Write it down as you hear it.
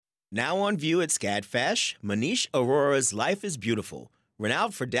Now on view at SCADFASH, Manish Arora's Life is Beautiful.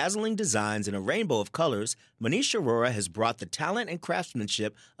 Renowned for dazzling designs in a rainbow of colors, Manish Arora has brought the talent and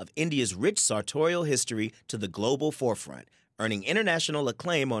craftsmanship of India's rich sartorial history to the global forefront, earning international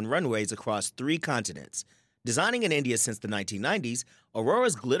acclaim on runways across 3 continents. Designing in India since the 1990s,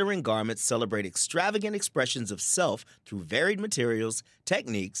 Aurora's glittering garments celebrate extravagant expressions of self through varied materials,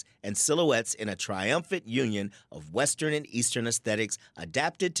 techniques, and silhouettes in a triumphant union of Western and Eastern aesthetics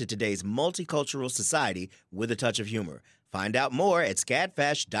adapted to today's multicultural society with a touch of humor. Find out more at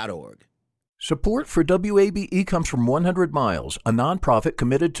scadfash.org. Support for WABE comes from 100 Miles, a nonprofit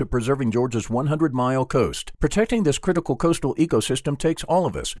committed to preserving Georgia's 100-mile coast. Protecting this critical coastal ecosystem takes all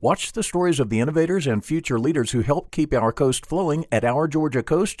of us. Watch the stories of the innovators and future leaders who help keep our coast flowing at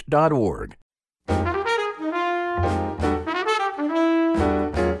OurGeorgiaCoast.org.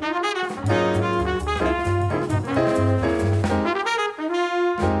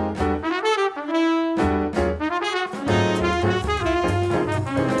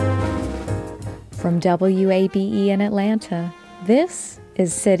 From WABE in Atlanta, this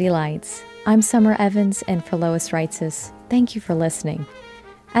is City Lights. I'm Summer Evans, and for Lois Reitzes, thank you for listening.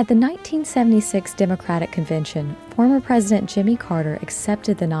 At the 1976 Democratic Convention, former President Jimmy Carter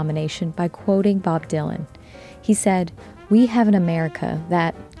accepted the nomination by quoting Bob Dylan. He said, "We have an America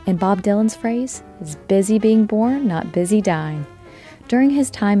that, in Bob Dylan's phrase, is busy being born, not busy dying." During his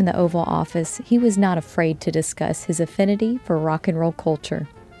time in the Oval Office, he was not afraid to discuss his affinity for rock and roll culture.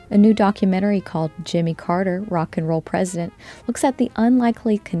 A new documentary called Jimmy Carter, Rock and Roll President, looks at the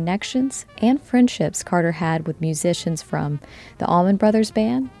unlikely connections and friendships Carter had with musicians from the Allman Brothers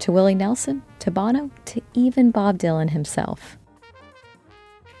Band to Willie Nelson to Bono to even Bob Dylan himself.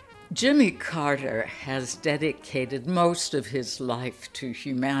 Jimmy Carter has dedicated most of his life to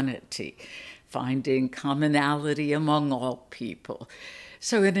humanity, finding commonality among all people.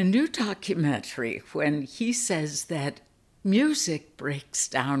 So in a new documentary, when he says that music breaks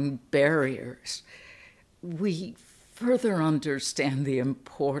down barriers, we further understand the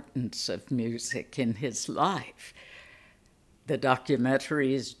importance of music in his life. The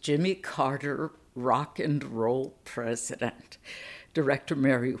documentary is Jimmy Carter, Rock and Roll President. Director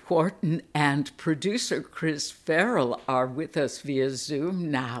Mary Wharton and producer Chris Farrell are with us via Zoom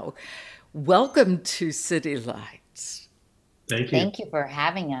now. Welcome to City Lights. Thank you. Thank you for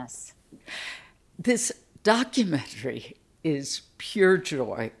having us. This documentary is pure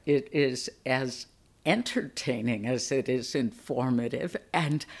joy. It is as entertaining as it is informative.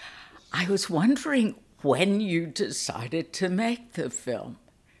 And I was wondering when you decided to make the film.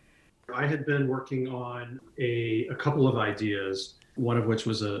 I had been working on a couple of ideas, one of which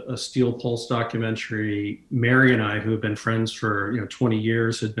was a Steel Pulse documentary. Mary and I, who have been friends for 20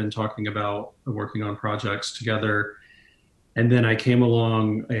 years, had been talking about working on projects together. And then I came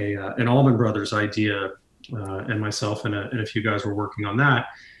along an Allman Brothers idea, and myself and a few guys were working on that.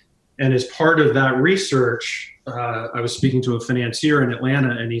 And as part of that research, I was speaking to a financier in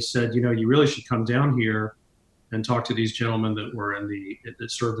Atlanta, and he said, you really should come down here and talk to these gentlemen that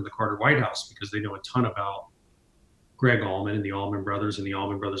served in the Carter White House, because they know a ton about Greg Allman and the Allman Brothers, and the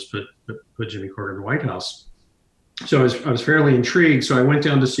Allman Brothers put Jimmy Carter in the White House. So I was fairly intrigued. So I went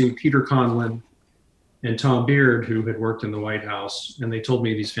down to see Peter Conlon and Tom Beard, who had worked in the White House, and they told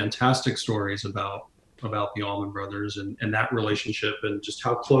me these fantastic stories about the Allman Brothers and that relationship, and just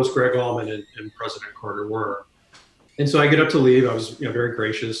how close Greg Allman and President Carter were. And so I get up to leave. I was very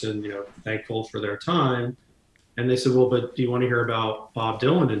gracious and thankful for their time. And they said, "Well, but do you want to hear about Bob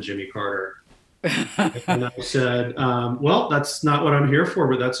Dylan and Jimmy Carter?" And I said, "Well, that's not what I'm here for,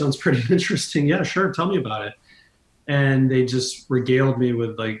 but that sounds pretty interesting. Yeah, sure. Tell me about it." And they just regaled me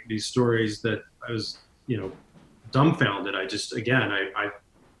with these stories that I was, dumbfounded. I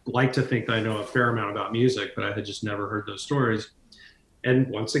like to think that I know a fair amount about music, but I had just never heard those stories. And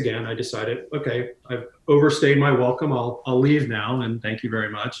once again, I decided, okay, I've overstayed my welcome. I'll leave now, and thank you very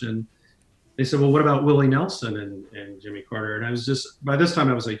much. And they said, "Well, what about Willie Nelson and Jimmy Carter?" And I was just, by this time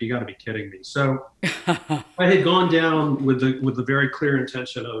I was like, "You got to be kidding me." So I had gone down with the very clear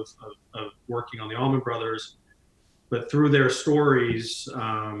intention of working on the Allman Brothers, but through their stories,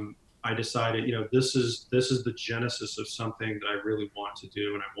 I decided, this is the genesis of something that I really want to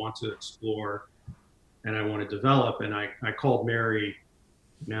do, and I want to explore, and I want to develop. And I called Mary.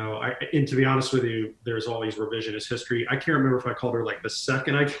 And to be honest with you, there's all these revisionist history. I can't remember if I called her the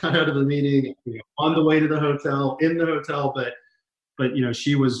second I got out of the meeting, on the way to the hotel, in the hotel, but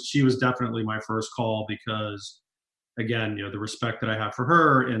she was definitely my first call, because again, the respect that I have for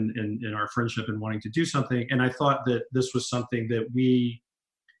her and our friendship and wanting to do something. And I thought that this was something that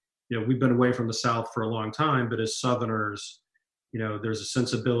we've been away from the South for a long time, but as Southerners, there's a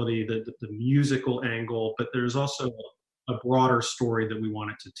sensibility, the musical angle, but there's also a broader story that we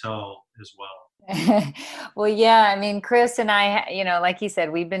wanted to tell as well. Well, yeah, I mean, Chris and I, like you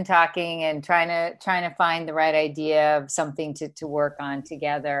said, we've been talking and trying to find the right idea of something to work on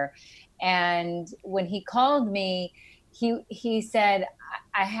together. And when he called me, he said,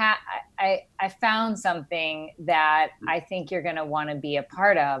 I found something that I think you're going to want to be a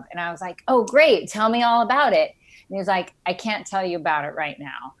part of. And I was like, oh, great. Tell me all about it. And he was like, I can't tell you about it right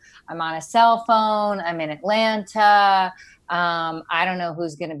now. I'm on a cell phone. I'm in Atlanta. I don't know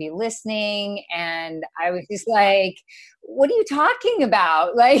who's going to be listening. And I was just like, what are you talking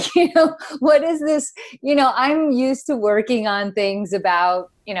about? Like, what is this? I'm used to working on things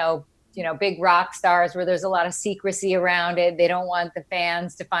about, big rock stars where there's a lot of secrecy around it. They don't want the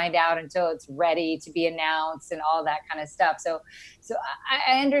fans to find out until it's ready to be announced and all that kind of stuff. So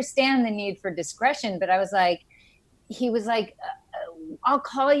I understand the need for discretion, but he was like, I'll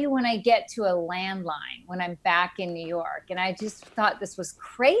call you when I get to a landline when I'm back in New York. And I just thought this was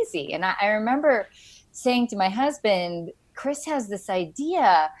crazy. And I remember saying to my husband, Chris has this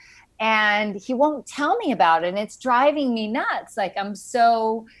idea and he won't tell me about it. And it's driving me nuts. Like, I'm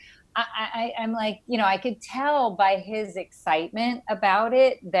like, I could tell by his excitement about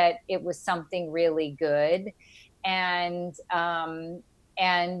it that it was something really good. And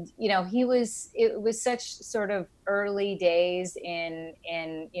it was such sort of early days in,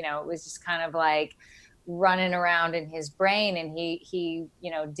 it was just kind of like running around in his brain, and he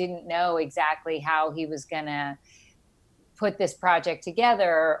didn't know exactly how he was going to put this project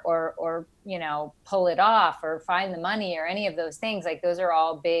together or pull it off or find the money or any of those things. Like, those are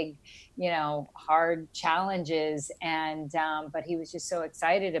all big, hard challenges. And, but he was just so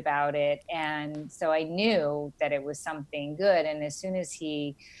excited about it. And so I knew that it was something good. And as soon as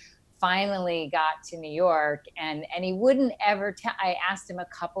he finally got to New York and he wouldn't ever I asked him a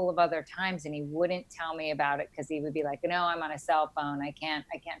couple of other times and he wouldn't tell me about it, because he would be like, no, I'm on a cell phone. I can't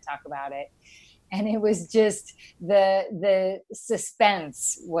talk about it. And it was just the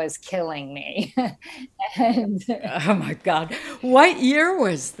suspense was killing me. And oh my God. What year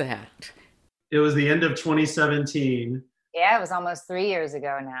was that? It was the end of 2017. Yeah, it was almost 3 years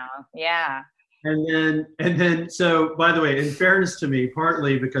ago now. Yeah. And then, so by the way, in fairness to me,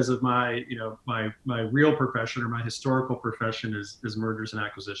 partly because of my, my real profession or my historical profession is mergers and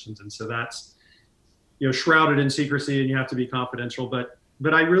acquisitions. And so that's, shrouded in secrecy and you have to be confidential.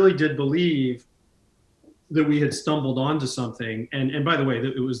 But I really did believe that we had stumbled onto something. And by the way,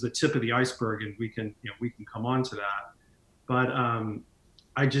 it was the tip of the iceberg, and we can come on to that. But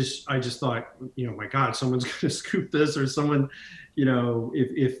I just thought, my God, someone's going to scoop this, or someone,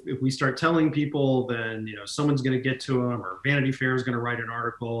 if we start telling people, then, someone's going to get to them, or Vanity Fair is going to write an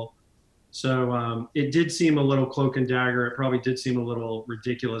article. So it did seem a little cloak and dagger. It probably did seem a little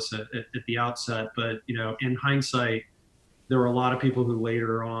ridiculous at the outset, but, in hindsight, there were a lot of people who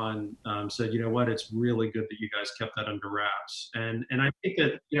later on said, you know what, it's really good that you guys kept that under wraps. And I think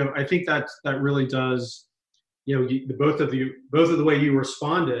that, that really does, both of the way you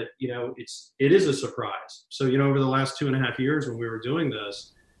responded, it is a surprise. So, over the last 2.5 years when we were doing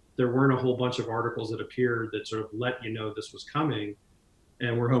this, there weren't a whole bunch of articles that appeared that sort of let this was coming.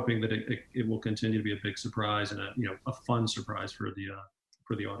 And we're hoping that it will continue to be a big surprise and a fun surprise for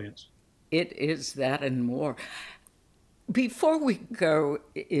the audience. It is that and more. Before we go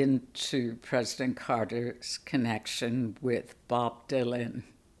into President Carter's connection with Bob Dylan,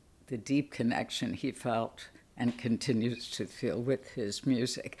 the deep connection he felt and continues to feel with his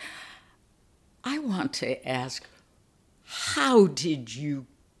music, I want to ask, how did you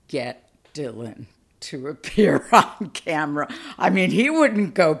get Dylan to appear on camera? I mean, he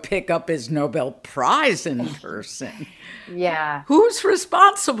wouldn't go pick up his Nobel Prize in person. Yeah. Who's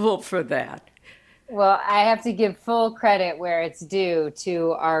responsible for that? Well, I have to give full credit where it's due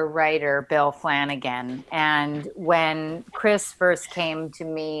to our writer, Bill Flanagan. And when Chris first came to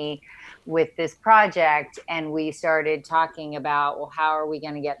me with this project and we started talking about, well, how are we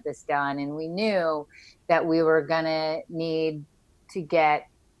going to get this done? And we knew that we were going to need to get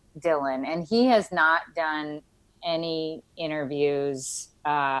Dylan. And he has not done any interviews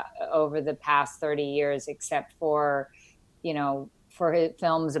over the past 30 years, except for, for his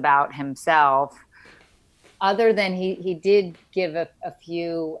films about himself. Other than he did give a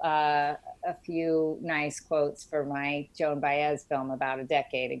few nice quotes for my Joan Baez film about a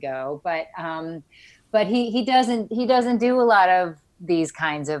decade ago, but he doesn't do a lot of these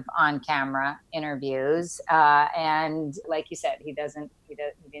kinds of on-camera interviews, and like you said, he didn't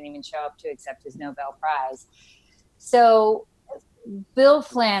even show up to accept his Nobel Prize. So Bill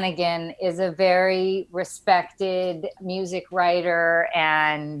Flanagan is a very respected music writer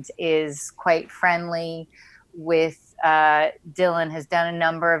and is quite friendly with Dylan, has done a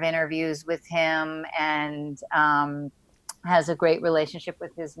number of interviews with him, and has a great relationship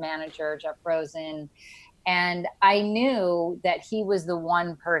with his manager, Jeff Rosen. And I knew that he was the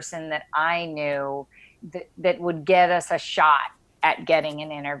one person that I knew that would get us a shot at getting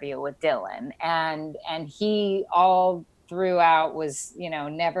an interview with Dylan. And he all throughout was,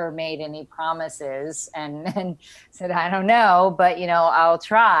 never made any promises and said, I don't know, but, I'll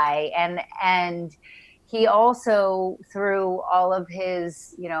try. And he also, through all of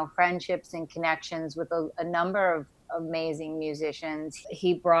his, friendships and connections with a number of amazing musicians,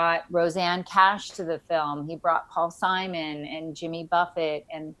 he brought Rosanne Cash to the film. He brought Paul Simon and Jimmy Buffett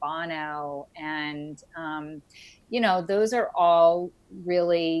and Bono. And, those are all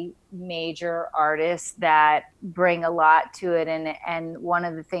really major artists that bring a lot to it. And one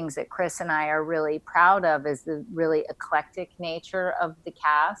of the things that Chris and I are really proud of is the really eclectic nature of the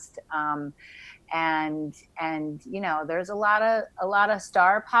cast. And there's a lot of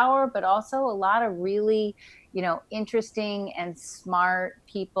star power, but also a lot of really, interesting and smart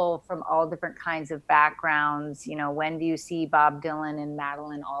people from all different kinds of backgrounds. When do you see Bob Dylan and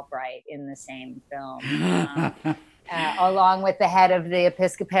Madeleine Albright in the same film? Along with the head of the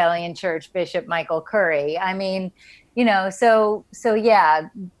Episcopalian Church, Bishop Michael Curry. I mean, so yeah,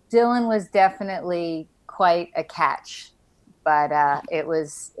 Dylan was definitely quite a catch. But it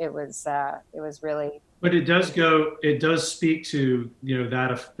was really. But it does speak to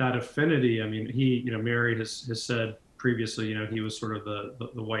that affinity. I mean, he Mary has said previously he was sort of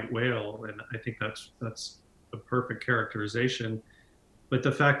the white whale, and I think that's a perfect characterization. But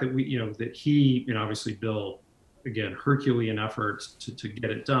the fact that that he obviously Bill, again, Herculean efforts to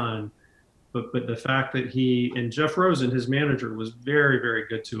get it done, but the fact that he and Jeff Rosen, his manager, was very, very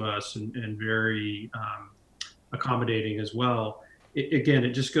good to us and very accommodating as well. It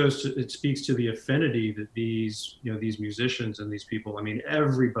just it speaks to the affinity that these musicians and these people, I mean,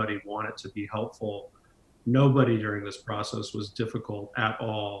 everybody wanted to be helpful. Nobody during this process was difficult at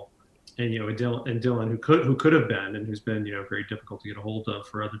all. And Dylan, who could have been, and who's been very difficult to get a hold of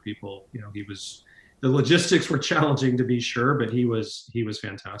for other people, the logistics were challenging, to be sure, but he was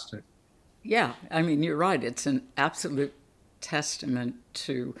fantastic. Yeah, I mean, you're right. It's an absolute testament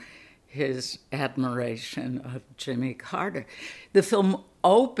to his admiration of Jimmy Carter. The film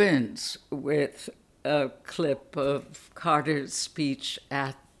opens with a clip of Carter's speech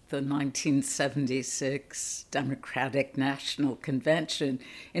at the 1976 Democratic National Convention,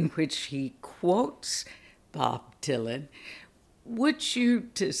 in which he quotes Bob Dylan. Would you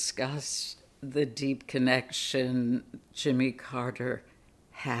discuss the deep connection Jimmy Carter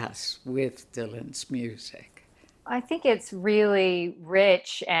has with Dylan's music? I think it's really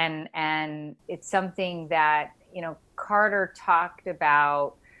rich, and it's something that, Carter talked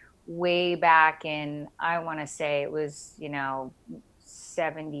about way back in, I want to say it was,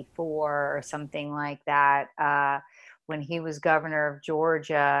 74 or something like that. When he was governor of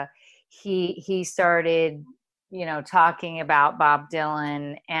Georgia, he started, talking about Bob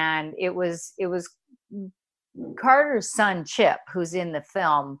Dylan, and it was Carter's son, Chip, who's in the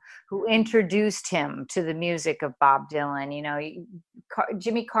film, who introduced him to the music of Bob Dylan.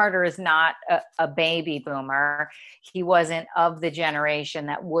 Jimmy Carter is not a baby boomer. He wasn't of the generation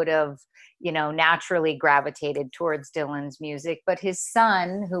that would have, naturally gravitated towards Dylan's music. But his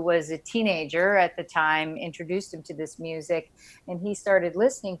son, who was a teenager at the time, introduced him to this music, and he started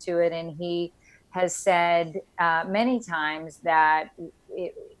listening to it. And he has said many times that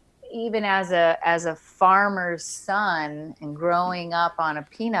even as a farmer's son and growing up on a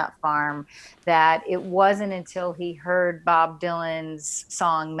peanut farm, that it wasn't until he heard Bob Dylan's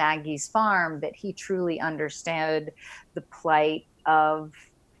song Maggie's Farm that he truly understood the plight of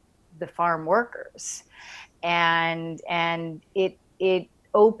the farm workers. And it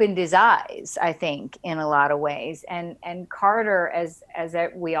opened his eyes, I think, in a lot of ways. And Carter, as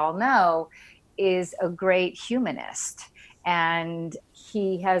we all know, is a great humanist. And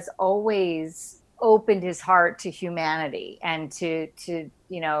he has always opened his heart to humanity and to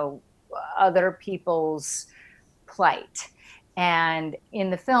other people's plight. And in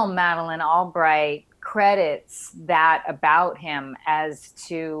the film, Madeleine Albright credits that about him as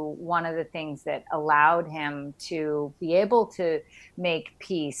to one of the things that allowed him to be able to make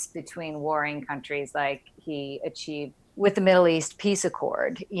peace between warring countries, like he achieved with the Middle East Peace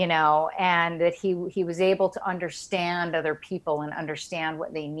Accord, and that he was able to understand other people and understand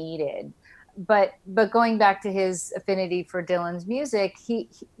what they needed. but going back to his affinity for Dylan's music, he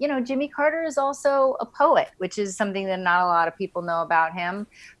Jimmy Carter is also a poet, which is something that not a lot of people know about him,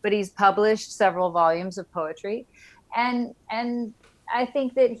 but he's published several volumes of poetry. And I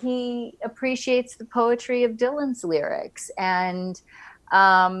think that he appreciates the poetry of Dylan's lyrics. And,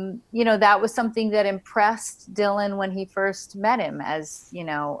 that was something that impressed Dylan when he first met him, as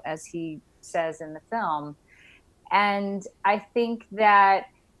he says in the film. And I think that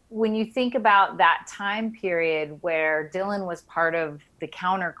when you think about that time period where Dylan was part of the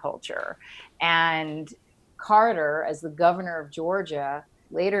counterculture and Carter, as the governor of Georgia,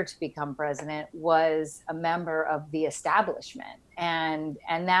 later to become president, was a member of the establishment. And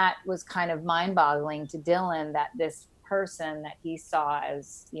that was kind of mind-boggling to Dylan, that this person that he saw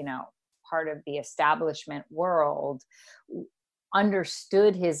as, part of the establishment world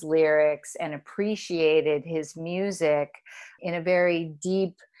understood his lyrics and appreciated his music in a very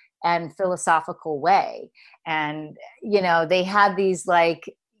deep and philosophical way. And, they had these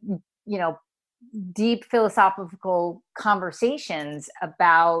deep philosophical conversations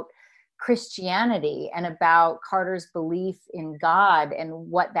about Christianity and about Carter's belief in God and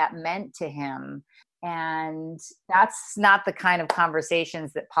what that meant to him. And that's not the kind of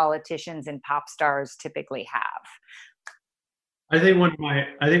conversations that politicians and pop stars typically have. I think one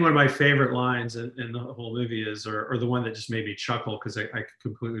of my favorite lines in the whole movie is, or the one that just made me chuckle because I could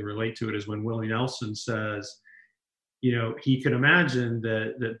completely relate to it, is when Willie Nelson says, he could imagine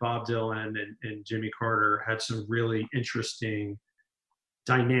that Bob Dylan and Jimmy Carter had some really interesting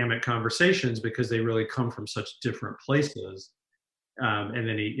dynamic conversations because they really come from such different places. And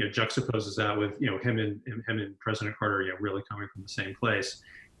then he juxtaposes that with him and President Carter really coming from the same place.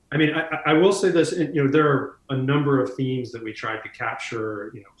 I mean, I will say this, there are a number of themes that we tried to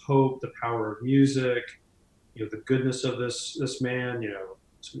capture, hope, the power of music, the goodness of this man,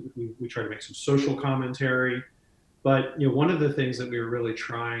 we tried to make some social commentary. But, one of the things that we were really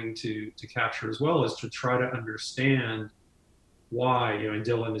trying to capture as well is to try to understand why, and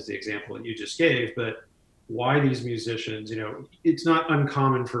Dylan is the example that you just gave, but why these musicians, it's not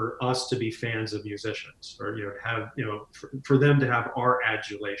uncommon for us to be fans of musicians or, have, for them to have our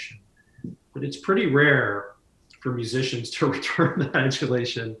adulation. But it's pretty rare for musicians to return that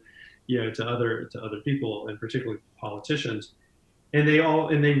adulation, to other people, and particularly politicians. And they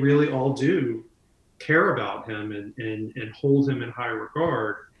really all do care about him and hold him in high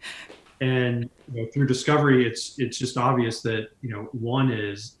regard. And through discovery, it's just obvious that, one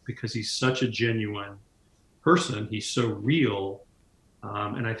is because he's such a genuine person, he's so real,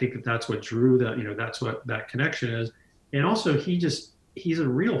 and I think that's what drew that, that's what that connection is. And also he's a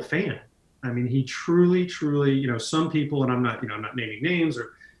real fan. I mean, he truly, some people, and I'm not naming names,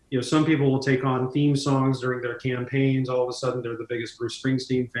 or some people will take on theme songs during their campaigns. All of a sudden they're the biggest Bruce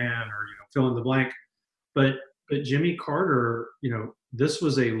Springsteen fan, or fill in the blank. But Jimmy Carter, this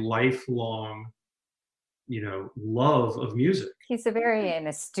was a lifelong love of music. He's an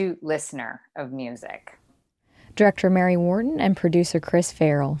astute listener of music. Director Mary Wharton and producer Chris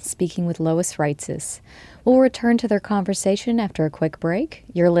Farrell speaking with Lois Reitzes. We'll return to their conversation after a quick break.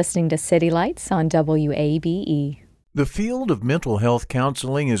 You're listening to City Lights on WABE. The field of mental health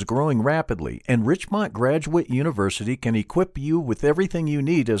counseling is growing rapidly, and Richmont Graduate University can equip you with everything you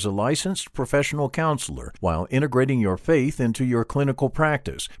need as a licensed professional counselor while integrating your faith into your clinical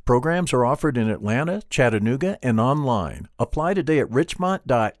practice. Programs are offered in Atlanta, Chattanooga, and online. Apply today at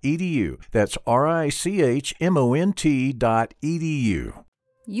richmont.edu. That's RICHMONT.edu.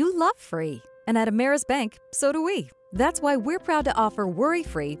 You love free, and at Ameris Bank, so do we. That's why we're proud to offer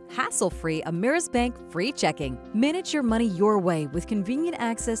worry-free, hassle-free Ameris Bank free checking. Manage your money your way with convenient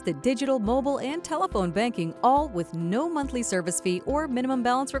access to digital, mobile, and telephone banking, all with no monthly service fee or minimum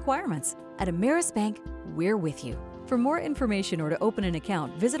balance requirements. At Ameris Bank, we're with you. For more information or to open an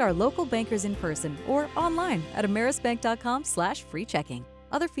account, visit our local bankers in person or online at amerisbank.com/free checking.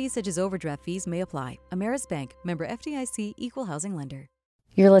 Other fees such as overdraft fees may apply. Ameris Bank, member FDIC, equal housing lender.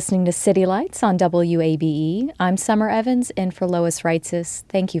 You're listening to City Lights on WABE. I'm Summer Evans, in for Lois Reitzes.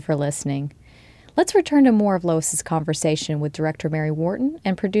 Thank you for listening. Let's return to more of Lois's conversation with director Mary Wharton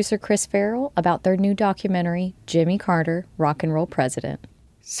and producer Chris Farrell about their new documentary, Jimmy Carter, Rock and Roll President.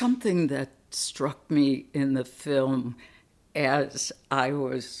 Something that struck me in the film as I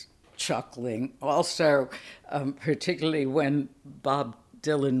was chuckling, also particularly when Bob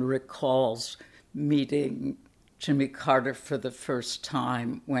Dylan recalls meeting Jimmy Carter for the first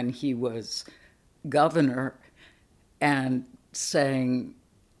time when he was governor and saying,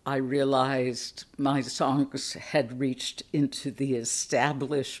 I realized my songs had reached into the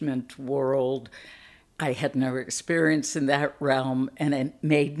establishment world I had no experience in that realm, and it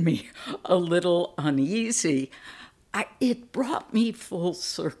made me a little uneasy. It brought me full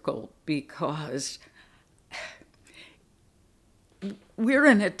circle because we're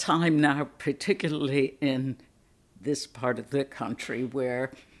in a time now, particularly in this part of the country,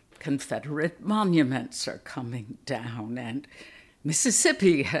 where Confederate monuments are coming down, and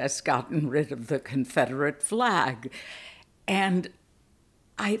Mississippi has gotten rid of the Confederate flag. And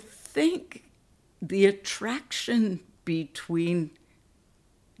I think the attraction between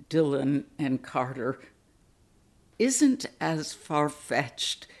Dylan and Carter isn't as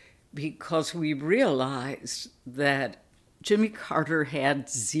far-fetched because we realize that Jimmy Carter had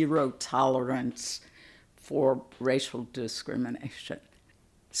zero tolerance for racial discrimination.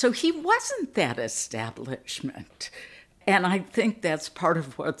 So he wasn't that establishment. And I think that's part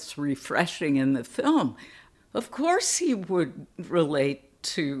of what's refreshing in the film. Of course he would relate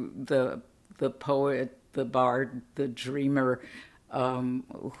to the poet, the bard, the dreamer,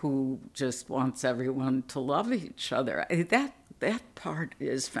 who just wants everyone to love each other. That part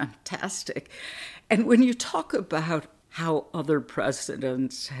is fantastic. And when you talk about how other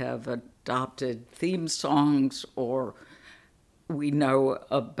presidents have adopted theme songs, or we know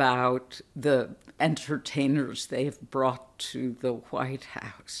about the entertainers they've brought to the White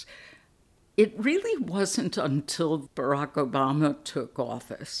House, it really wasn't until Barack Obama took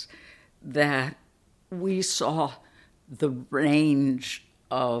office that we saw the range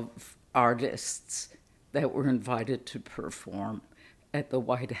of artists that were invited to perform at the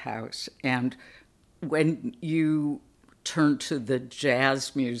White House. And when you turn to the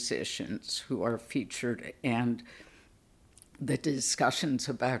jazz musicians who are featured and the discussions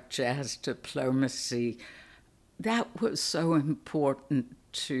about jazz diplomacy, that was so important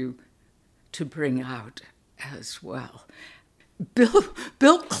to bring out as well.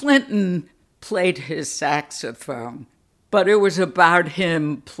 Bill Clinton played his saxophone, but it was about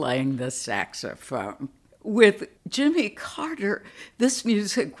him playing the saxophone. With Jimmy Carter, this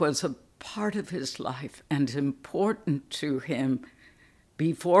music was a part of his life and important to him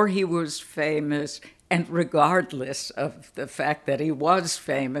before he was famous and regardless of the fact that he was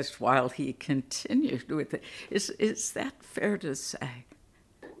famous while he continued with it. Is that fair to say?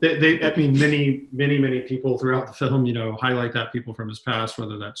 I mean, many people throughout the film, highlight that, people from his past,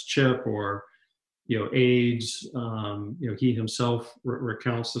 whether that's Chip or, AIDS. He himself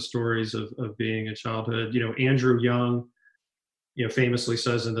recounts the stories of being in childhood. Andrew Young, famously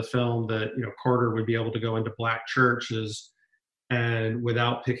says in the film that, Carter would be able to go into black churches and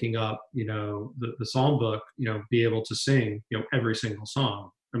without picking up, the song book, be able to sing, every single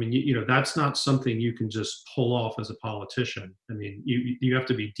song. I mean, that's not something you can just pull off as a politician. I mean, you have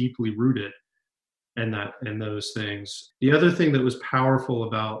to be deeply rooted in those things. The other thing that was powerful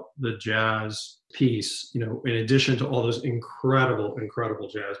about the jazz piece, in addition to all those incredible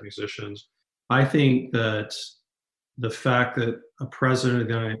jazz musicians, I think that the fact that a president of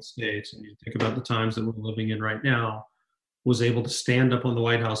the United States, and you think about the times that we're living in right now, was able to stand up on the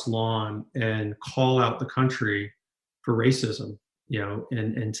White House lawn and call out the country for racism,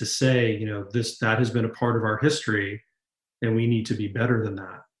 and to say, that has been a part of our history and we need to be better than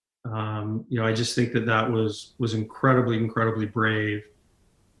that. I just think that was incredibly brave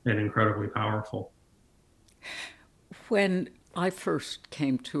and incredibly powerful. When I first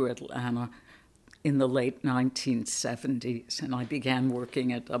came to Atlanta in the late 1970s and I began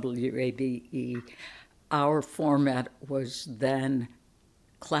working at WABE, our format was then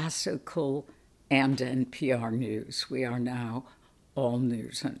classical and NPR news. We are now all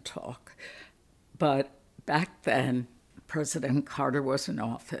news and talk. But back then, President Carter was in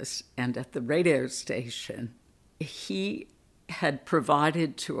office, and at the radio station, he had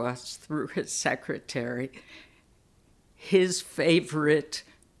provided to us through his secretary his favorite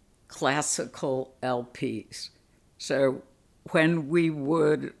classical LPs. So when we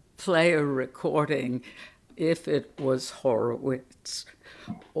would play a recording, if it was Horowitz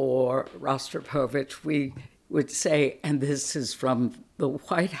or Rostropovich, we would say, and this is from the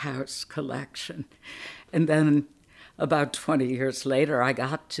White House collection. And then about 20 years later, I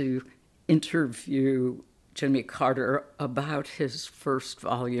got to interview Jimmy Carter about his first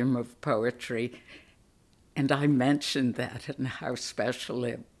volume of poetry. And I mentioned that and how special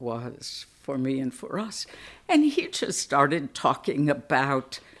it was for me and for us. And he just started talking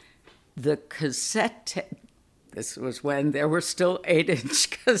about the cassette tape. This was when there were still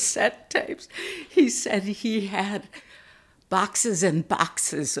 8-inch cassette tapes. He said he had boxes and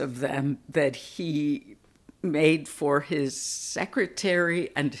boxes of them that he made for his secretary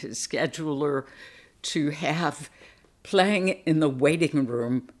and his scheduler to have playing in the waiting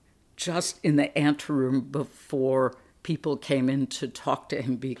room just in the anteroom before people came in to talk to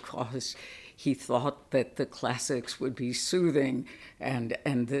him, because he thought that the classics would be soothing, and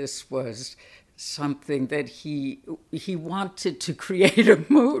this was something that he wanted to create a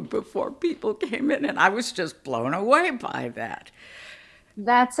mood before people came in, and I was just blown away by that.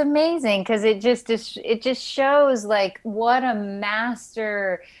 That's amazing, because it just shows like what a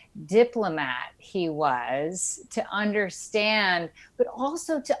master diplomat he was, to understand, but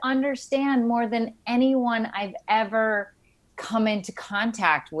also to understand more than anyone I've ever come into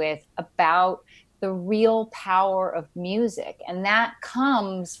contact with about the real power of music. And that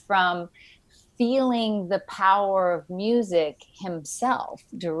comes from feeling the power of music himself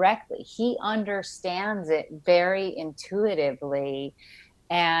directly. He understands it very intuitively.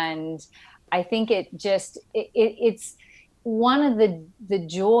 And I think it's one of the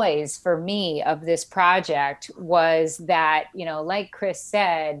joys for me of this project was that, like Chris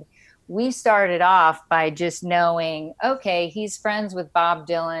said, we started off by just knowing, okay, he's friends with Bob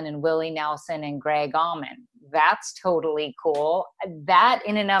Dylan and Willie Nelson and Gregg Allman. That's totally cool. That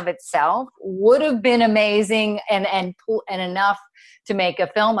in and of itself would have been amazing and enough to make a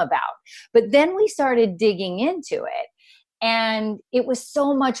film about. But then we started digging into it, and it was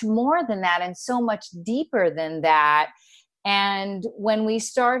so much more than that and so much deeper than that. And when we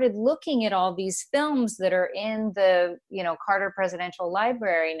started looking at all these films that are in the, Carter Presidential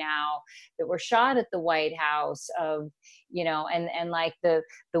Library now, that were shot at the White House, of, and like the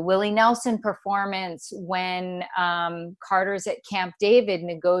Willie Nelson performance when Carter's at Camp David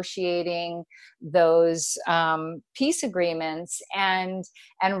negotiating those peace agreements, and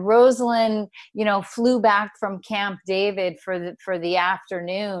Rosalind, flew back from Camp David for the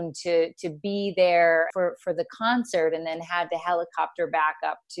afternoon to be there for the concert, and then had to helicopter back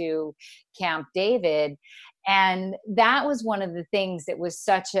up to Camp David. And that was one of the things that was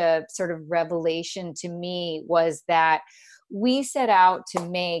such a sort of revelation to me, was that we set out to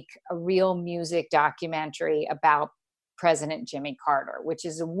make a real music documentary about President Jimmy Carter, which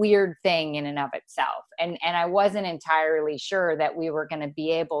is a weird thing in and of itself. And I wasn't entirely sure that we were going to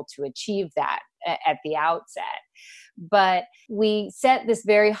be able to achieve that at the outset. But we set this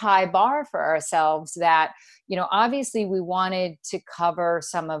very high bar for ourselves that, obviously we wanted to cover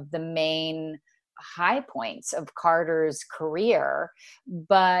some of the main high points of Carter's career,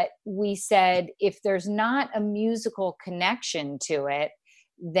 but we said, if there's not a musical connection to it,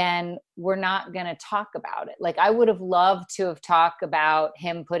 then we're not going to talk about it. Like, I would have loved to have talked about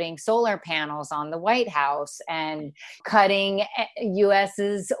him putting solar panels on the White House and cutting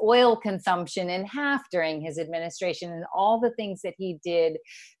US's oil consumption in half during his administration, and all the things that he did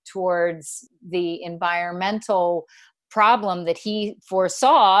towards the environmental problem that he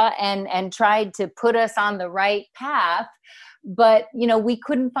foresaw and tried to put us on the right path. But, we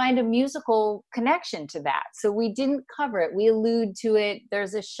couldn't find a musical connection to that. So we didn't cover it. We allude to it.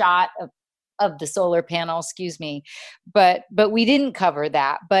 There's a shot of the solar panel, but we didn't cover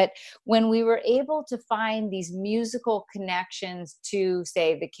that. But when we were able to find these musical connections to,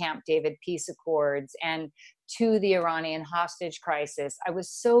 say, the Camp David peace accords and to the Iranian hostage crisis, I was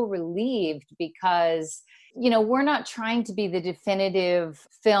so relieved, because we're not trying to be the definitive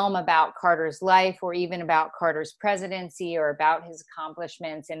film about Carter's life or even about Carter's presidency or about his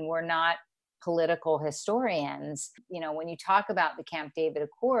accomplishments. And we're not political historians. When you talk about the Camp David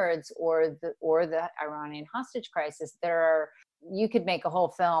Accords or the Iranian hostage crisis, you could make a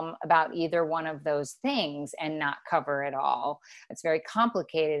whole film about either one of those things and not cover it all. It's very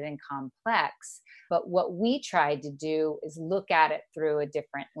complicated and complex. But what we tried to do is look at it through a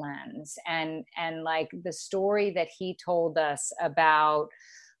different lens. And like the story that he told us about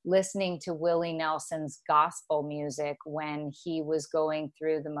listening to Willie Nelson's gospel music when he was going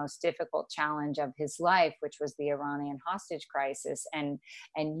through the most difficult challenge of his life, which was the Iranian hostage crisis, and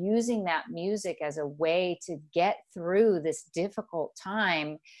using that music as a way to get through this difficult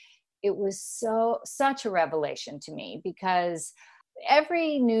time, it was such a revelation to me, because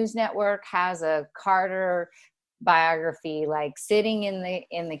every news network has a Carter biography like sitting in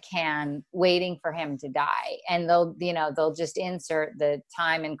the can waiting for him to die, and they'll just insert the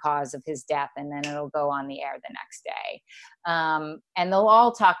time and cause of his death, and then it'll go on the air the next day, and they'll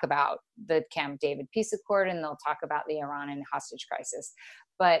all talk about the Camp David peace accord, and they'll talk about the Iranian hostage crisis,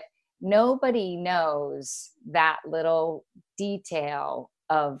 but nobody knows that little detail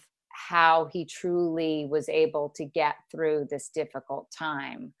of how he truly was able to get through this difficult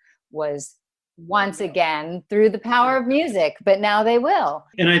time was once again through the power of music, but now they will.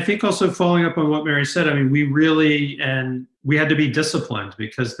 And I think also following up on what Mary said, I mean, we had to be disciplined,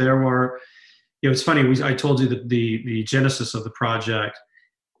 because there were, it's funny, I told you that the genesis of the project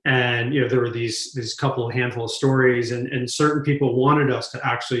And, there were these couple of handful of stories, and certain people wanted us to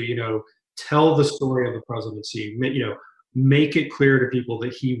actually, tell the story of the presidency, make it clear to people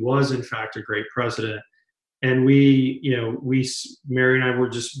that he was in fact a great president. And Mary and I were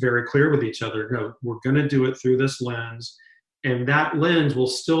just very clear with each other. No, we're going to do it through this lens, and that lens will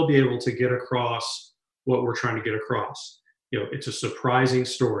still be able to get across what we're trying to get across. It's a surprising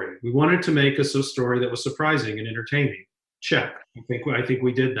story. We wanted to make us a story that was surprising and entertaining. Check. I think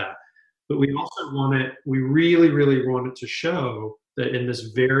we did that. But we also we really, really wanted to show that in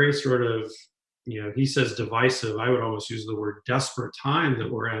this very sort of, he says divisive, I would almost use the word desperate time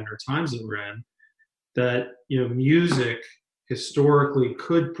that we're in, or times that we're in, that, music historically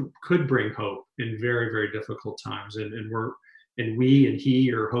could bring hope in very, very difficult times. And we and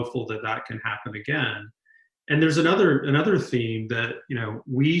he are hopeful that that can happen again. And there's another theme that,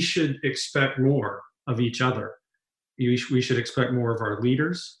 we should expect more of each other. We should expect more of our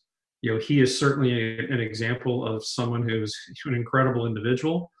leaders. He is certainly an example of someone who's an incredible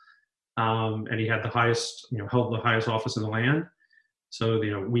individual, and he had held the highest office in the land. So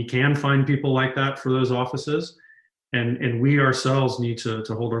we can find people like that for those offices, and we ourselves need to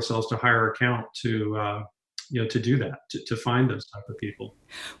hold ourselves to higher account to do that, to find those type of people.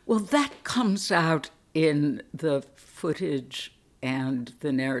 Well, that comes out in the footage and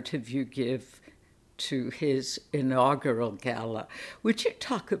the narrative you give to his inaugural gala. Would you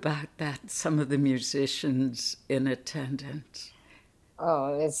talk about that, some of the musicians in attendance?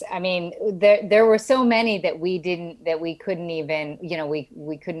 Oh, there were so many that we couldn't even,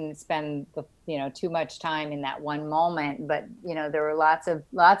 we couldn't spend too much time in that one moment. But, there were lots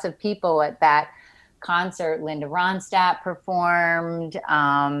of people at that concert. Linda Ronstadt performed.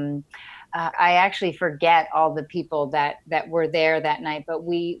 I actually forget all the people that were there that night, but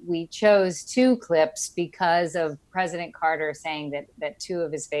we chose two clips because of President Carter saying that two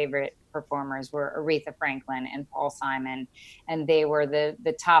of his favorite performers were Aretha Franklin and Paul Simon, and they were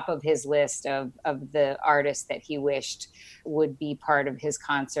the top of his list of the artists that he wished would be part of his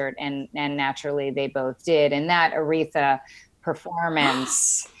concert, and naturally they both did. And that Aretha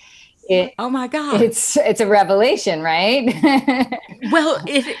performance, oh my God, it's a revelation, right? Well,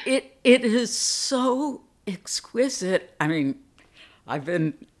 it is so exquisite. I mean, I've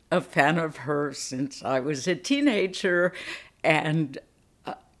been a fan of her since I was a teenager, and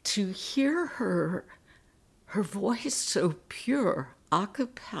to hear her voice so pure, a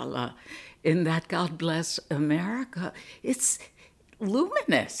cappella, in that God Bless America, it's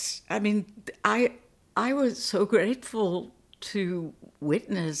luminous. I mean, I was so grateful to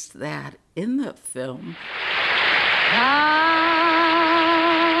witness that in the film. God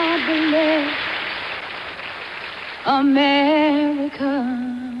bless America,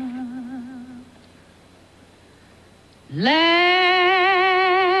 land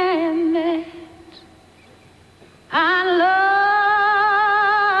that I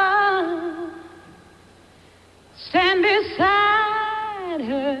love, stand beside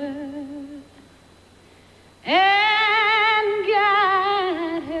her and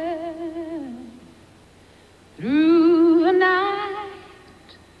guide her through the night,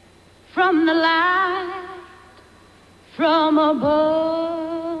 from the light from above,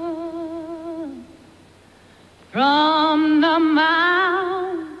 from the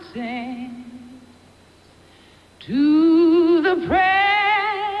mountain to the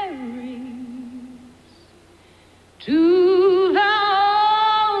prairies, to the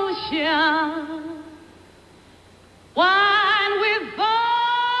ocean, wine with foam.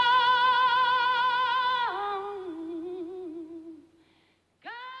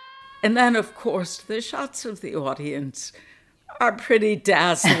 And then, of course, the shots of the audience are pretty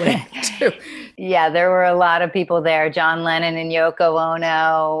dazzling, too. Yeah, there were a lot of people there. John Lennon and Yoko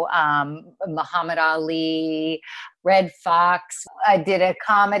Ono, Muhammad Ali, Red Fox. I did a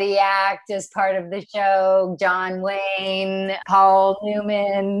comedy act as part of the show. John Wayne, Paul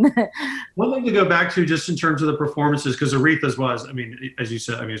Newman. One thing to go back to just in terms of the performances, because Aretha's was, as you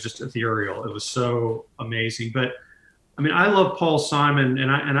said, it was just ethereal. It was so amazing. But I love Paul Simon,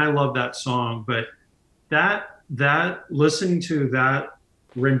 and I love that song. But that listening to that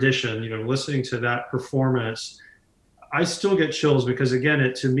rendition, listening to that performance, I still get chills, because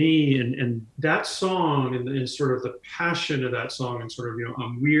again, to me, and that song and sort of the passion of that song, and sort of,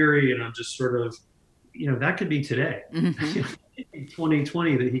 I'm weary, and I'm just sort of, that could be today,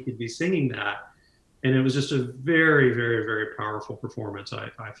 2020, that he could be singing that. And it was just a very, very, very powerful performance, I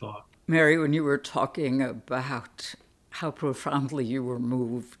thought. Mary, when you were talking about how profoundly you were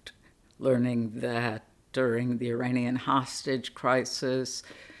moved learning that during the Iranian hostage crisis,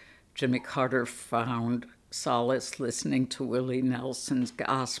 Jimmy Carter found solace listening to Willie Nelson's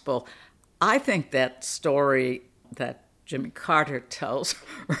gospel. I think that story that Jimmy Carter tells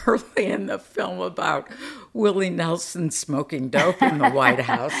early in the film about Willie Nelson smoking dope in the White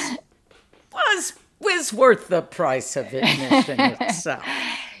House was worth the price of admission itself.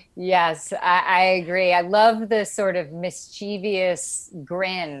 Yes, I agree. I love the sort of mischievous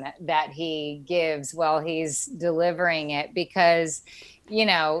grin that he gives while he's delivering it because, you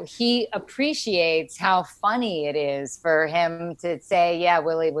know, he appreciates how funny it is for him to say, yeah,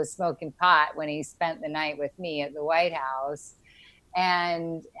 Willie was smoking pot when he spent the night with me at the White House.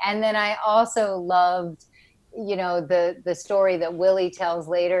 And then I also loved, you know, the story that Willie tells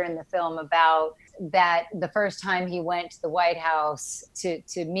later in the film about that the first time he went to the White House to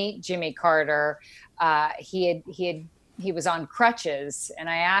meet Jimmy Carter, he was on crutches, and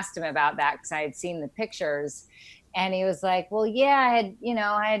I asked him about that because I had seen the pictures, and he was like, "Well, yeah,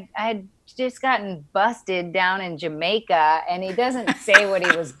 I had just gotten busted down in Jamaica," and he doesn't say what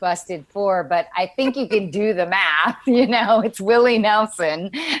he was busted for, but I think you can do the math. You know, it's Willie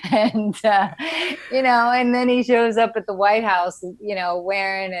Nelson, and and then he shows up at the White House, you know,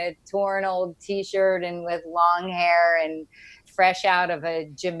 wearing a torn old T-shirt and with long hair and fresh out of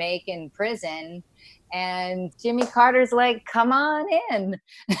a Jamaican prison. And Jimmy Carter's like, "Come on in,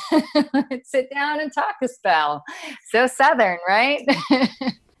 sit down and talk a spell." So Southern, right?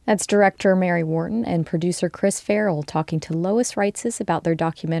 That's director Mary Wharton and producer Chris Farrell talking to Lois Reitzes about their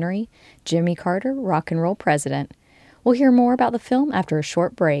documentary, Jimmy Carter, Rock and Roll President. We'll hear more about the film after a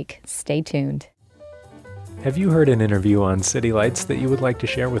short break. Stay tuned. Have you heard an interview on City Lights that you would like to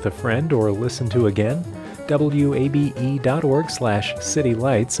share with a friend or listen to again?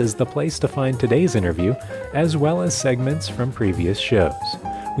 WABE.org/citylights is the place to find today's interview, as well as segments from previous shows.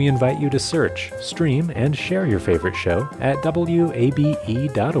 We invite you to search, stream, and share your favorite show at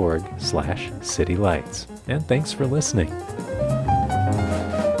WABE.org/citylights. And thanks for listening.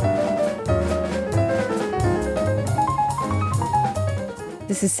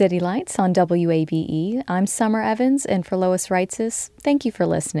 This is City Lights on WABE. I'm Summer Evans, and for Lois Reitzes, thank you for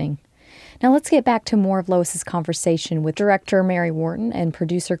listening. Now let's get back to more of Lois's conversation with director Mary Wharton and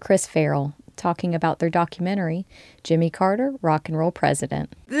producer Chris Farrell, talking about their documentary, Jimmy Carter, Rock and Roll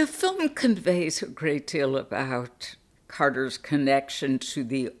President. The film conveys a great deal about Carter's connection to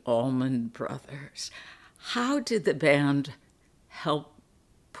the Allman Brothers. How did the band help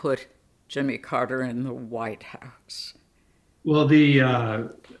put Jimmy Carter in the White House? Well,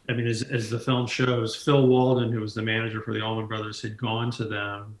 as the film shows, Phil Walden, who was the manager for the Allman Brothers, had gone to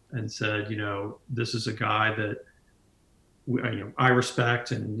them and said, you know, this is a guy that I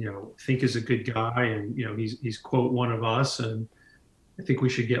respect and, you know, think is a good guy. And, you know, he's quote, one of us. And I think we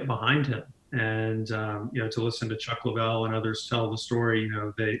should get behind him. And, to listen to Chuck Leavell and others tell the story, you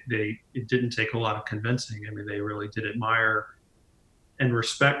know, it didn't take a lot of convincing. I mean, they really did admire and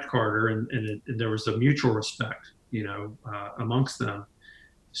respect Carter. And there was a mutual respect, you know, amongst them.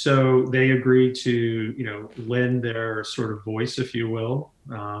 So they agreed to, you know, lend their sort of voice, if you will,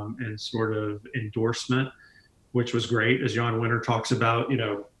 and sort of endorsement, which was great. As Jan Winter talks about, you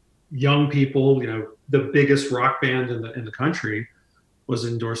know, young people, you know, the biggest rock band in the country was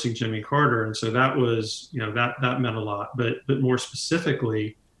endorsing Jimmy Carter. And so that was, you know, that meant a lot. But more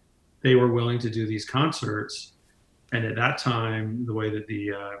specifically, they were willing to do these concerts. And at that time, the way that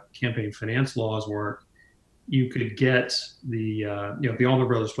the campaign finance laws work, you could get the Allman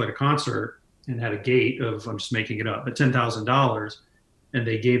Brothers played a concert and had a gate of, I'm just making it up, but $10,000, and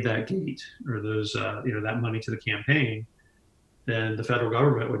they gave that gate or those, that money to the campaign, then the federal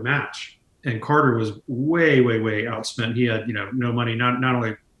government would match. And Carter was way, way, way outspent. He had, you know, no money, not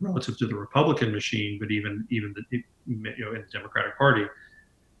only relative to the Republican machine, but even in the Democratic Party.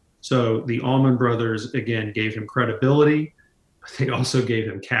 So the Allman Brothers, again, gave him credibility, but they also gave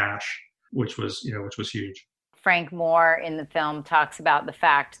him cash, which was huge. Frank Moore in the film talks about the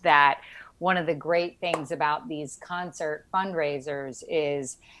fact that one of the great things about these concert fundraisers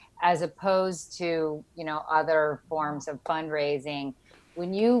is, as opposed to, you know, other forms of fundraising,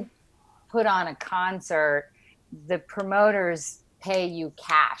 when you put on a concert, the promoters pay you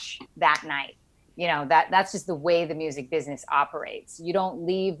cash that night. You know, that's just the way the music business operates. You don't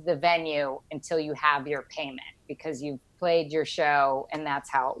leave the venue until you have your payment because you've played your show, and that's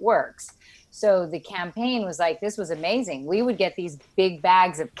how it works. So the campaign was like, this was amazing. We would get these big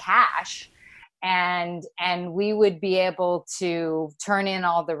bags of cash, and we would be able to turn in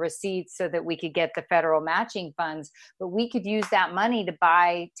all the receipts so that we could get the federal matching funds, but we could use that money to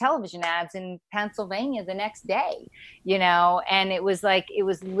buy television ads in Pennsylvania the next day, you know, and it was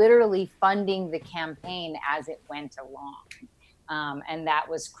literally funding the campaign as it went along. And that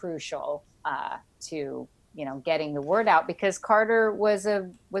was crucial to getting the word out, because Carter was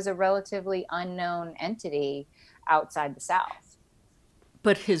a relatively unknown entity outside the South.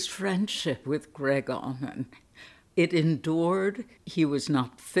 But his friendship with Gregg Allman, it endured. He was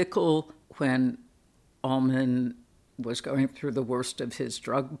not fickle when Allman was going through the worst of his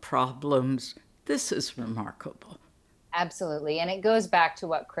drug problems. This is remarkable. Absolutely. And it goes back to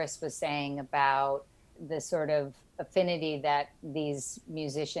what Chris was saying about the sort of affinity that these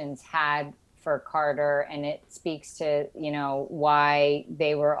musicians had for Carter. And it speaks to, why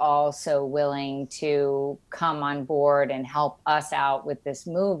they were all so willing to come on board and help us out with this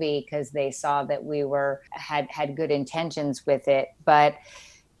movie, because they saw that we had good intentions with it. But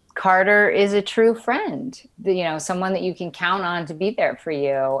Carter is a true friend, someone that you can count on to be there for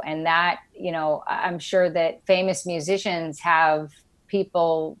you. And that, I'm sure that famous musicians have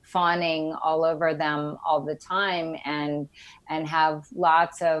people fawning all over them all the time, and have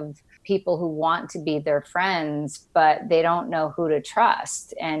lots of people who want to be their friends, but they don't know who to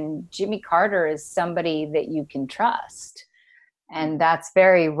trust. And Jimmy Carter is somebody that you can trust. And that's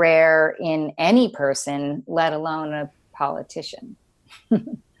very rare in any person, let alone a politician.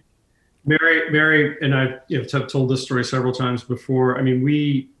 Mary and I have told this story several times before. I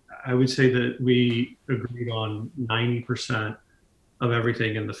mean, I would say that we agreed on 90% of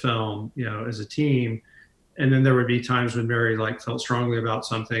everything in the film, as a team. And then there would be times when Mary felt strongly about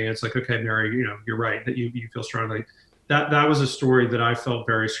something. It's like, okay, Mary, you're right, that you feel strongly. That was a story that I felt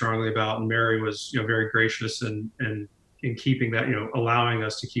very strongly about. And Mary was, very gracious and in keeping that, allowing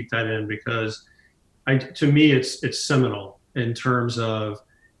us to keep that in, because to me, it's seminal in terms of,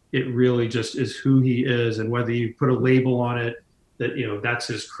 it really just is who he is. And whether you put a label on it that, that's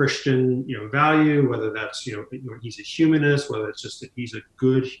his Christian, value, whether that's, he's a humanist, whether it's just that he's a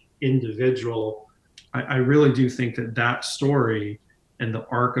good individual, I really do think that story and the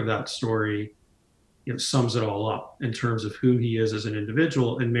arc of that story, sums it all up in terms of who he is as an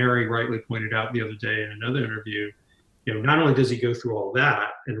individual. And Mary rightly pointed out the other day in another interview, not only does he go through all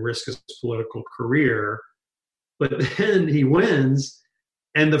that and risk his political career, but then he wins.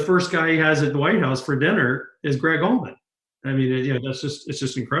 And the first guy he has at the White House for dinner is Gregg Allman. I mean, it's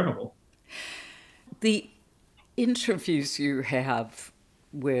just incredible. The interviews you have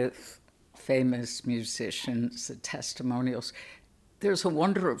with famous musicians, the testimonials, there's a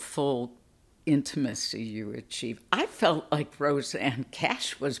wonderful intimacy you achieve. I felt like Rosanne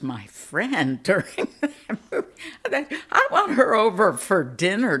Cash was my friend during that movie. I want her over for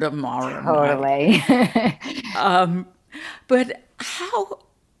dinner tomorrow. Totally. But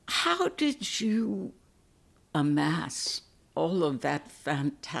how did you amass all of that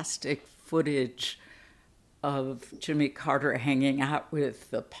fantastic footage of Jimmy Carter hanging out with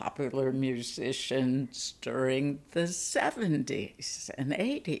the popular musicians during the 70s and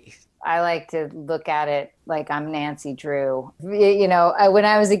 80s? I like to look at it like I'm Nancy Drew. When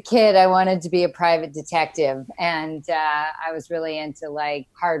I was a kid, I wanted to be a private detective, and I was really into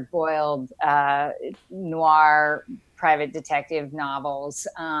hard-boiled noir private detective novels.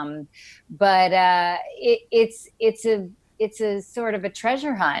 But it's a sort of a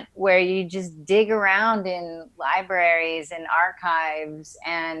treasure hunt where you just dig around in libraries and archives,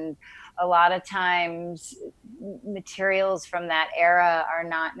 and a lot of times materials from that era are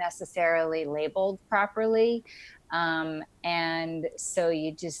not necessarily labeled properly. And so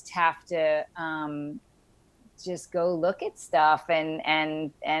you just have to just go look at stuff.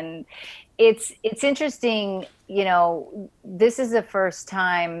 And it's interesting, this is the first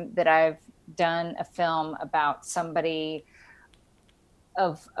time that I've done a film about somebody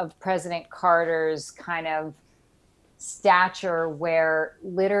of President Carter's kind of stature, where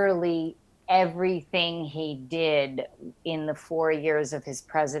literally everything he did in the 4 years of his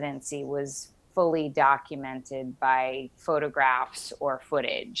presidency was fully documented by photographs or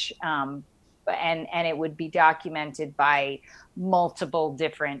footage. And it would be documented by multiple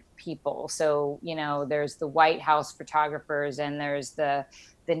different people. So, there's the White House photographers, and there's the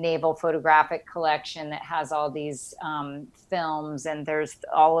Naval Photographic Collection that has all these films, and there's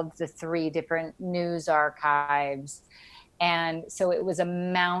all of the 3 different news archives. And so it was a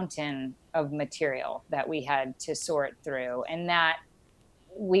mountain of material that we had to sort through, and that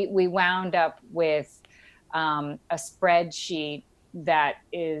we wound up with a spreadsheet that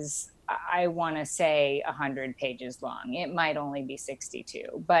is, I want to say, 100 pages long. It might only be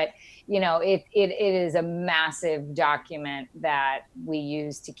 62, but it is a massive document that we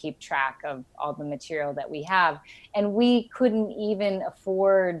use to keep track of all the material that we have. And we couldn't even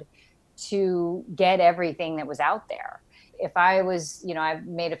afford to get everything that was out there. if I was, I've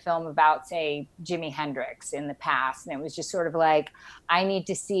made a film about, say, Jimi Hendrix in the past, and it was just sort of like, I need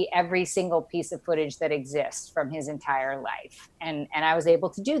to see every single piece of footage that exists from his entire life. And I was able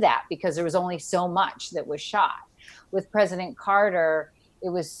to do that because there was only so much that was shot. With President Carter, it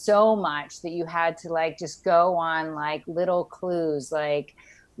was so much that you had to like just go on like little clues. Like,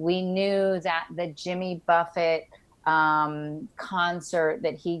 we knew that the Jimmy Buffett concert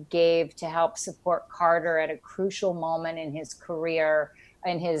that he gave to help support Carter at a crucial moment in his career,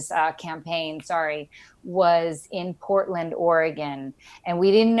 in his campaign, was in Portland, Oregon. And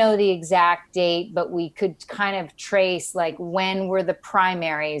we didn't know the exact date, but we could kind of trace like when were the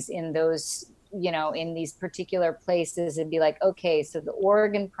primaries in those, in these particular places, and be like, okay, so the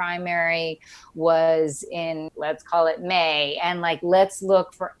Oregon primary was in, let's call it May. And like, let's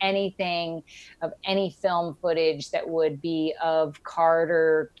look for anything of any film footage that would be of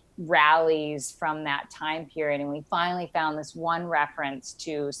Carter rallies from that time period. And we finally found this one reference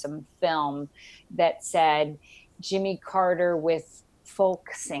to some film that said Jimmy Carter with folk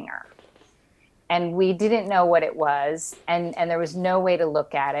singer. And we didn't know what it was, and there was no way to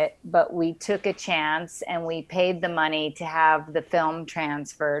look at it, but we took a chance and we paid the money to have the film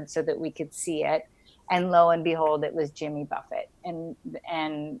transferred so that we could see it. And lo and behold, it was Jimmy Buffett.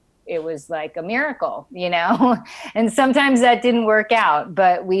 And it was like a miracle, and sometimes that didn't work out,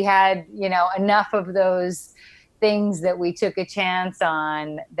 but we had, enough of those things that we took a chance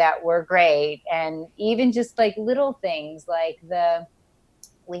on that were great. And even just like little things like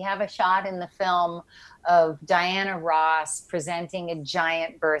we have a shot in the film of Diana Ross presenting a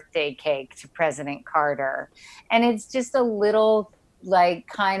giant birthday cake to President Carter. And it's just a little, like,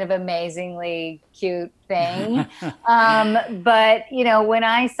 kind of amazingly cute thing. But, when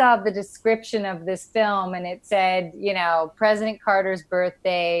I saw the description of this film and it said, President Carter's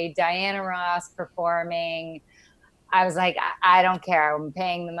birthday, Diana Ross performing, I was like, I don't care. I'm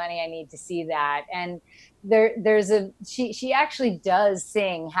paying the money. I need to see that. And she actually does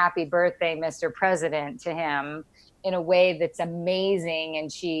sing Happy Birthday, Mr. President to him in a way that's amazing.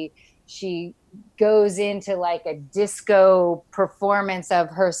 And she goes into like a disco performance of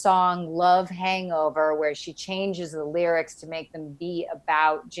her song Love Hangover, where she changes the lyrics to make them be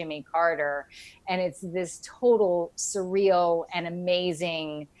about Jimmy Carter. And it's this total surreal and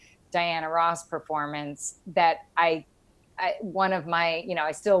amazing Diana Ross performance that I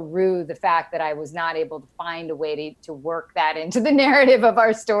still rue the fact that I was not able to find a way to work that into the narrative of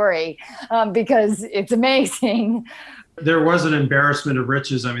our story, because it's amazing. There was an embarrassment of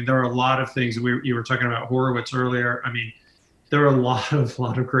riches. I mean, there are a lot of things. You were talking about Horowitz earlier. I mean, there are a lot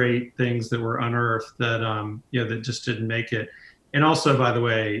of great things that were unearthed that that just didn't make it. And also, by the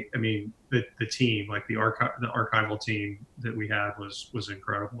way, I mean, the team, like the archival team that we had was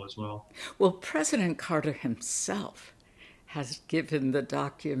incredible as well. Well, President Carter himself has given the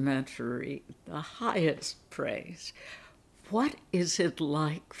documentary the highest praise. What is it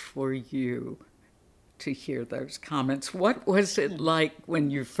like for you to hear those comments? What was it like when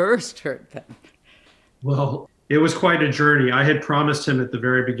you first heard them? Well, it was quite a journey. I had promised him at the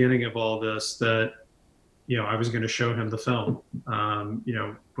very beginning of all this that, I was going to show him the film,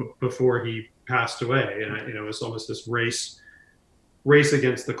 before he passed away. And, it was almost this race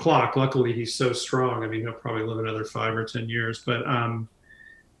against the clock. Luckily, he's so strong. I mean, he'll probably live another 5 or 10 years. But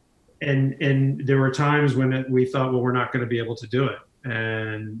and there were times when we thought, well, we're not going to be able to do it.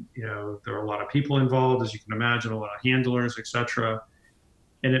 And, there were a lot of people involved, as you can imagine, a lot of handlers, etc.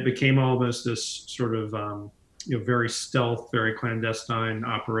 And it became almost this sort of, very stealth, very clandestine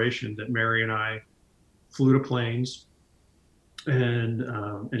operation that Mary and I flew to planes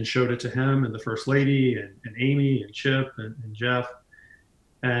and showed it to him and the First Lady and Amy and Chip and Jeff.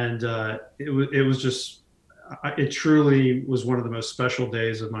 And it was just, it truly was one of the most special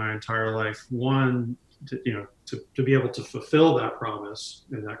days of my entire life. One, to be able to fulfill that promise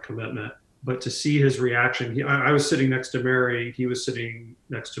and that commitment, but to see his reaction. I was sitting next to Mary, he was sitting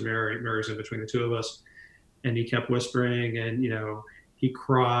next to Mary. Mary's in between the two of us, and he kept whispering, and he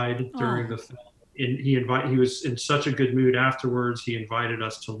cried during the film. And he was in such a good mood afterwards. He invited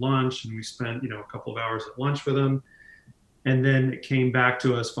us to lunch, and we spent a couple of hours at lunch with him. And then it came back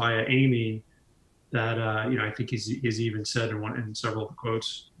to us via Amy that I think he's even said in several of the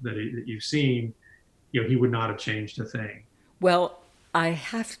quotes that you've seen, he would not have changed a thing. Well, I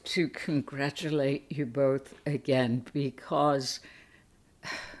have to congratulate you both again, because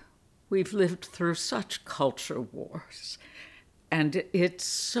we've lived through such culture wars. And it's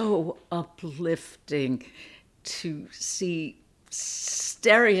so uplifting to see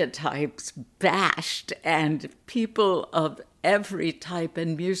stereotypes bashed and people of every type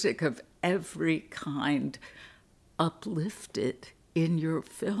and music of every kind uplifted in your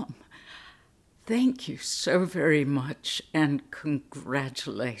film. Thank you so very much, and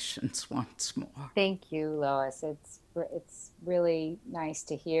congratulations once more. Thank you, Lois. It's really nice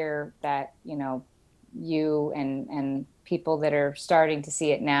to hear that, you and people that are starting to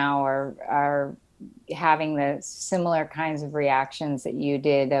see it now are having the similar kinds of reactions that you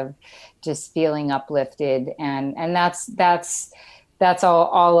did, of just feeling uplifted. And that's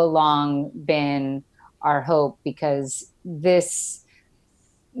all along been our hope, because this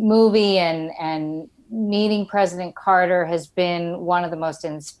movie and meeting President Carter has been one of the most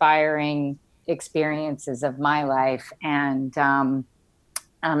inspiring experiences of my life. And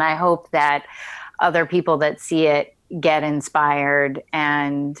I hope that other people that see it get inspired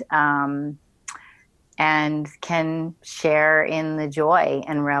and can share in the joy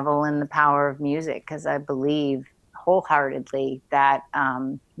and revel in the power of music, because I believe wholeheartedly that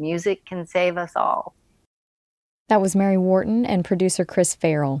music can save us all. That was Mary Wharton and producer Chris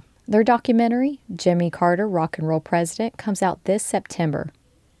Farrell. Their documentary, Jimmy Carter, Rock and Roll President, comes out this September.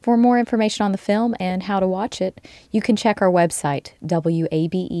 For more information on the film and how to watch it, you can check our website,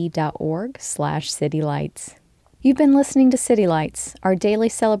 wabe.org/citylights. You've been listening to City Lights, our daily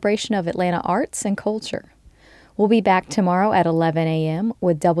celebration of Atlanta arts and culture. We'll be back tomorrow at 11 a.m.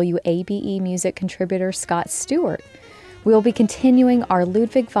 with WABE music contributor Scott Stewart. We'll be continuing our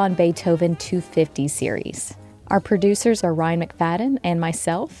Ludwig van Beethoven 250 series. Our producers are Ryan McFadden and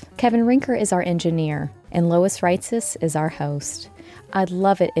myself. Kevin Rinker is our engineer, and Lois Reitzes is our host. I'd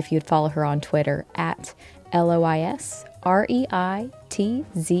love it if you'd follow her on Twitter at LOISREITZES.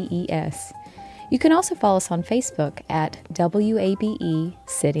 You can also follow us on Facebook at WABE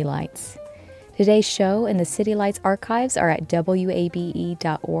City Lights. Today's show and the City Lights archives are at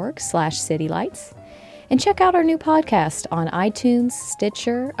wabe.org/citylights. And check out our new podcast on iTunes,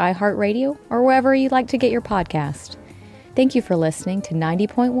 Stitcher, iHeartRadio, or wherever you like to get your podcast. Thank you for listening to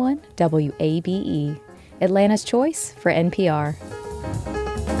 90.1 WABE, Atlanta's choice for NPR.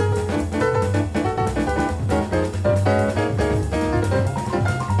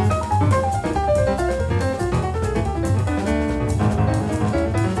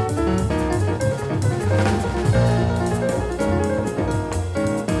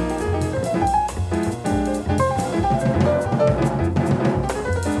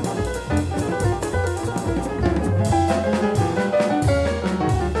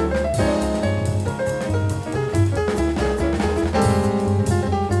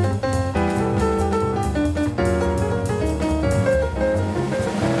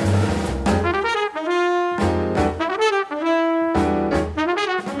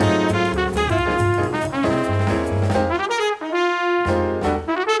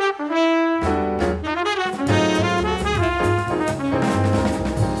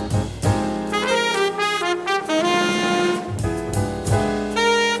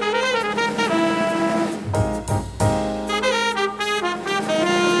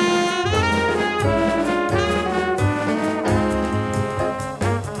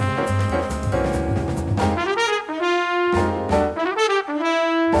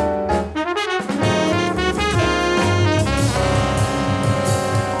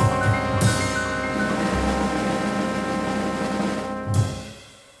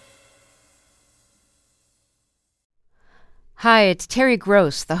 Hi, it's Terry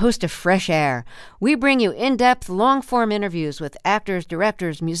Gross, the host of Fresh Air. We bring you in-depth, long-form interviews with actors,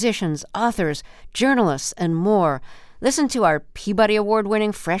 directors, musicians, authors, journalists, and more. Listen to our Peabody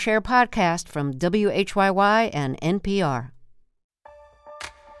Award-winning Fresh Air podcast from WHYY and NPR.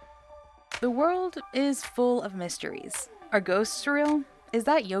 The world is full of mysteries. Are ghosts real? Is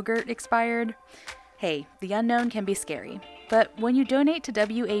that yogurt expired? Hey, the unknown can be scary. But when you donate to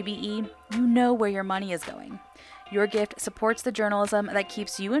WABE, you know where your money is going. Your gift supports the journalism that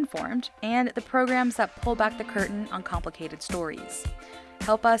keeps you informed and the programs that pull back the curtain on complicated stories.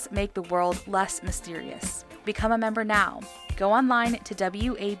 Help us make the world less mysterious. Become a member now. Go online to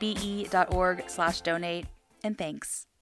wabe.org/donate, and thanks.